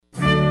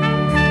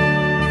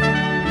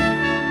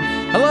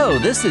Hello,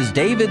 this is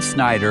David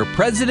Snyder,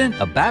 President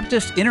of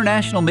Baptist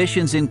International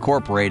Missions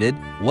Incorporated,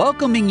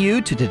 welcoming you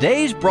to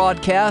today's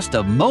broadcast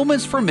of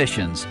Moments for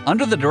Missions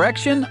under the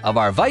direction of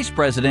our Vice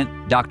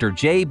President, Dr.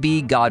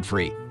 J.B.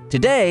 Godfrey.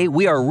 Today,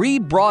 we are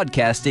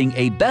rebroadcasting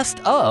a Best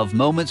of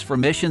Moments for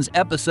Missions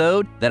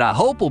episode that I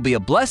hope will be a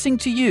blessing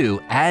to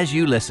you as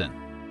you listen.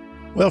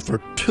 Well,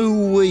 for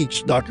 2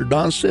 weeks, Dr.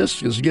 Don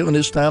Sisk has given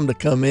his time to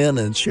come in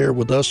and share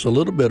with us a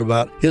little bit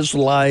about his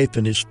life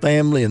and his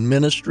family and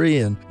ministry.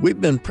 And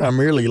we've been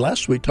primarily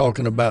last week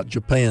talking about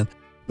Japan.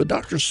 But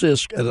Dr.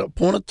 Sisk, at a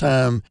point of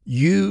time,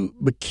 you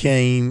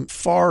became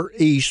Far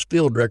East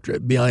Field Director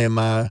at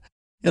BIMI,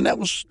 and that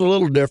was a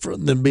little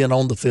different than being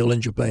on the field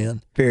in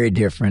Japan. Very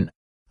different.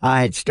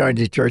 I had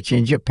started a church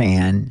in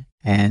Japan,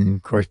 and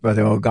of course,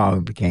 Brother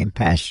Ogawa became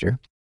pastor.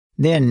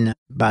 Then,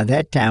 by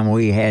that time,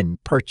 we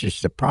had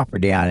purchased the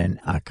property out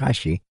in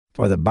Akashi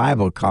for the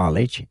Bible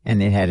College,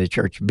 and it had a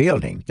church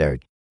building there.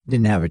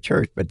 Didn't have a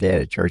church, but they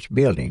had a church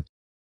building.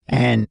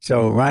 And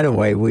so right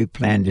away, we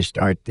planned to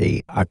start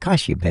the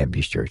Akashi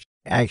Baptist Church,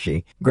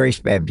 actually,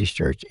 Grace Baptist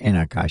Church in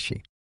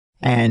Akashi.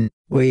 And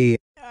we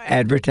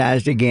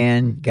advertised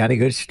again, got a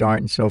good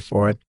start and so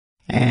forth.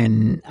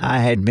 And I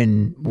had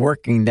been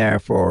working there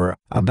for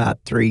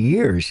about 3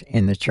 years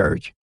in the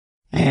church.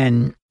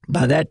 And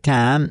by that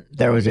time,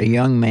 there was a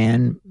young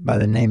man by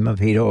the name of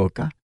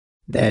Hiroka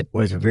that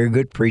was a very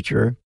good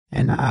preacher,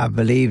 and I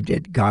believed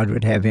that God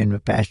would have him to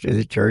pastor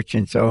the church.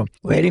 And so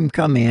we had him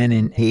come in,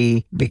 and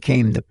he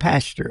became the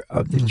pastor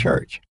of the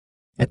church.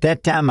 At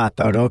that time, I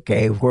thought,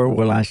 okay, where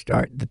will I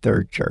start the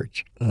third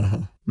church?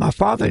 My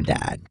father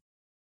died,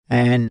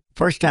 and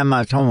first time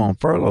I was home on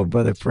furlough,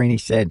 Brother Freeney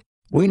said,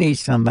 we need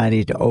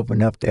somebody to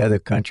open up the other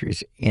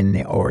countries in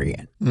the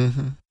Orient.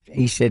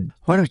 He said,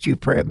 why don't you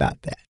pray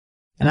about that?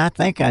 And I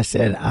think I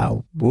said I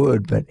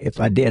would, but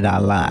if I did, I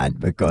lied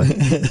because,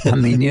 I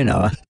mean, you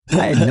know, I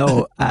had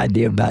no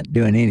idea about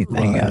doing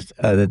anything else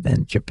other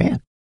than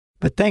Japan.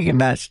 But thinking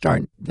about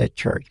starting the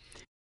church.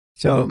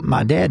 So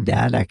my dad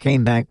died. I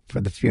came back for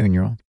the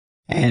funeral,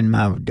 and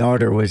my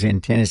daughter was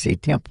in Tennessee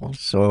Temple.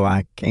 So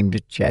I came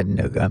to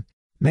Chattanooga,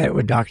 met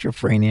with Dr.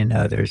 Freeney and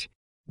others.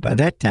 By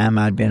that time,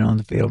 I'd been on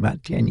the field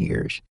about 10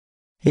 years.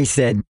 He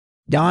said,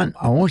 Don,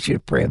 I want you to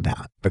pray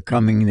about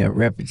becoming the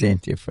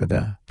representative for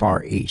the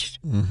Far East.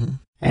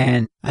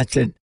 And I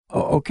said,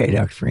 okay,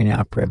 Dr. Freeney,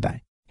 I'll pray about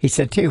it. He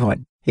said, tell you what,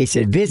 he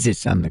said, visit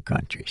some of the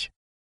countries.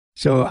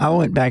 So I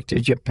went back to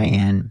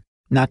Japan,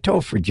 and I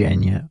told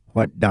Virginia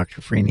what Dr.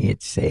 Freeney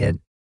had said,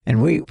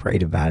 and we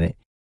prayed about it.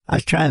 I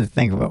was trying to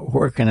think about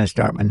where can I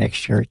start my next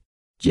church.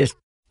 Just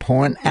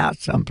point out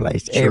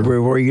someplace.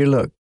 Everywhere you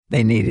look,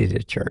 they needed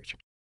a church.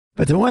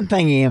 But the one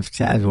thing he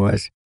emphasized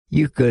was,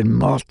 you could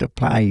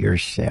multiply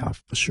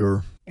yourself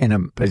in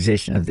a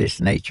position of this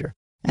nature.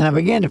 And I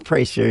began to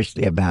pray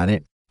seriously about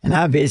it. And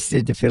I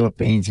visited the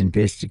Philippines and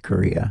visited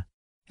Korea.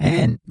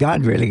 And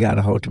God really got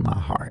a hold of my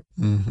heart.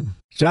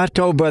 So I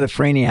told Brother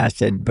Freeney, I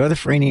said, Brother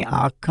Freeney,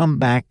 I'll come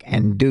back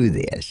and do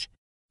this,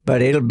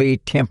 but it'll be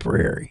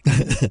temporary.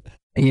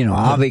 You know,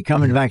 I'll be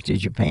coming back to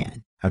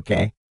Japan,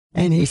 okay?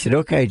 And he said,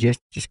 okay,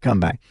 just come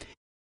back.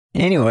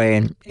 Anyway,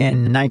 in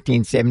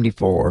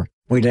 1974,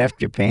 we left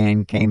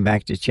Japan, came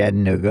back to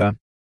Chattanooga,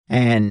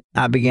 and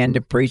I began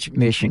to preach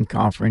mission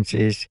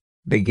conferences,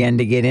 began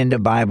to get into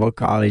Bible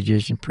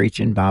colleges and preach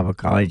in Bible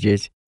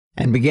colleges,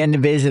 and began to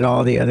visit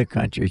all the other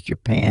countries,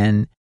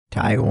 Japan,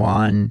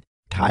 Taiwan,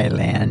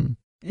 Thailand,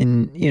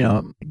 and, you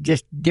know,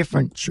 just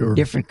different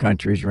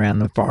countries around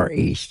the Far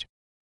East.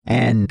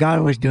 And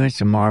God was doing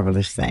some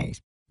marvelous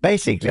things.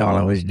 Basically, all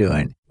I was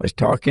doing was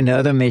talking to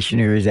other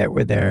missionaries that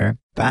were there,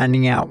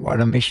 finding out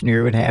what a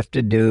missionary would have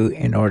to do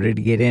in order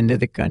to get into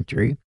the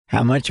country,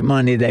 how much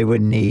money they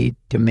would need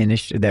to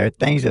minister there,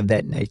 things of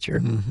that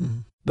nature.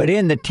 But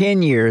in the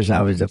 10 years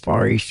I was the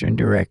Far Eastern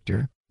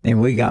director, then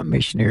we got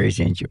missionaries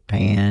in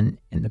Japan,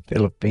 in the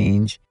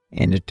Philippines,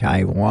 into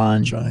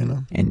Taiwan,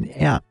 China. And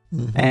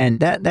and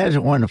that was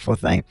a wonderful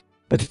thing.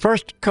 But the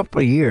first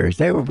couple of years,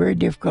 they were very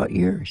difficult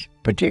years,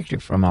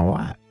 particularly for my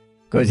wife.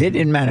 Because it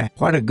didn't matter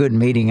what a good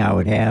meeting I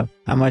would have,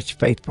 how much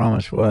Faith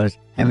Promise was,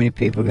 how many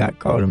people got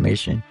called to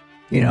mission.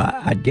 You know,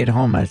 I'd get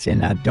home, I'd say,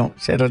 now don't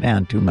settle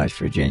down too much,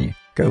 Virginia,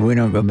 because we're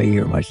not going to be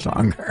here much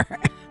longer.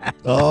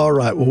 All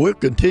right. Well, we'll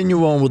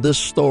continue on with this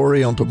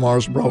story on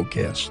tomorrow's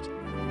broadcast.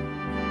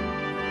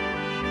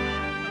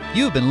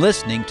 You've been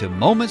listening to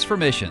Moments for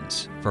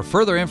Missions. For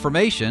further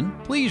information,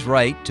 please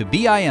write to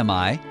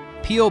BIMI,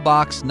 P.O.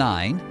 Box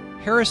 9,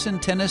 Harrison,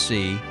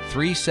 Tennessee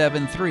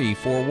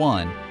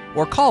 37341.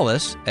 Or call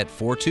us at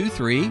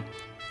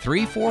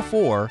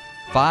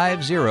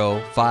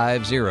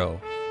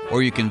 423-344-5050.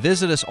 Or you can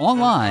visit us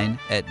online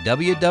at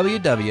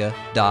www.bimi.org.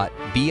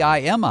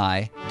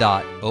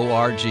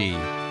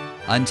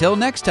 Until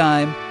next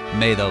time,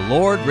 may the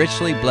Lord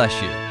richly bless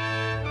you.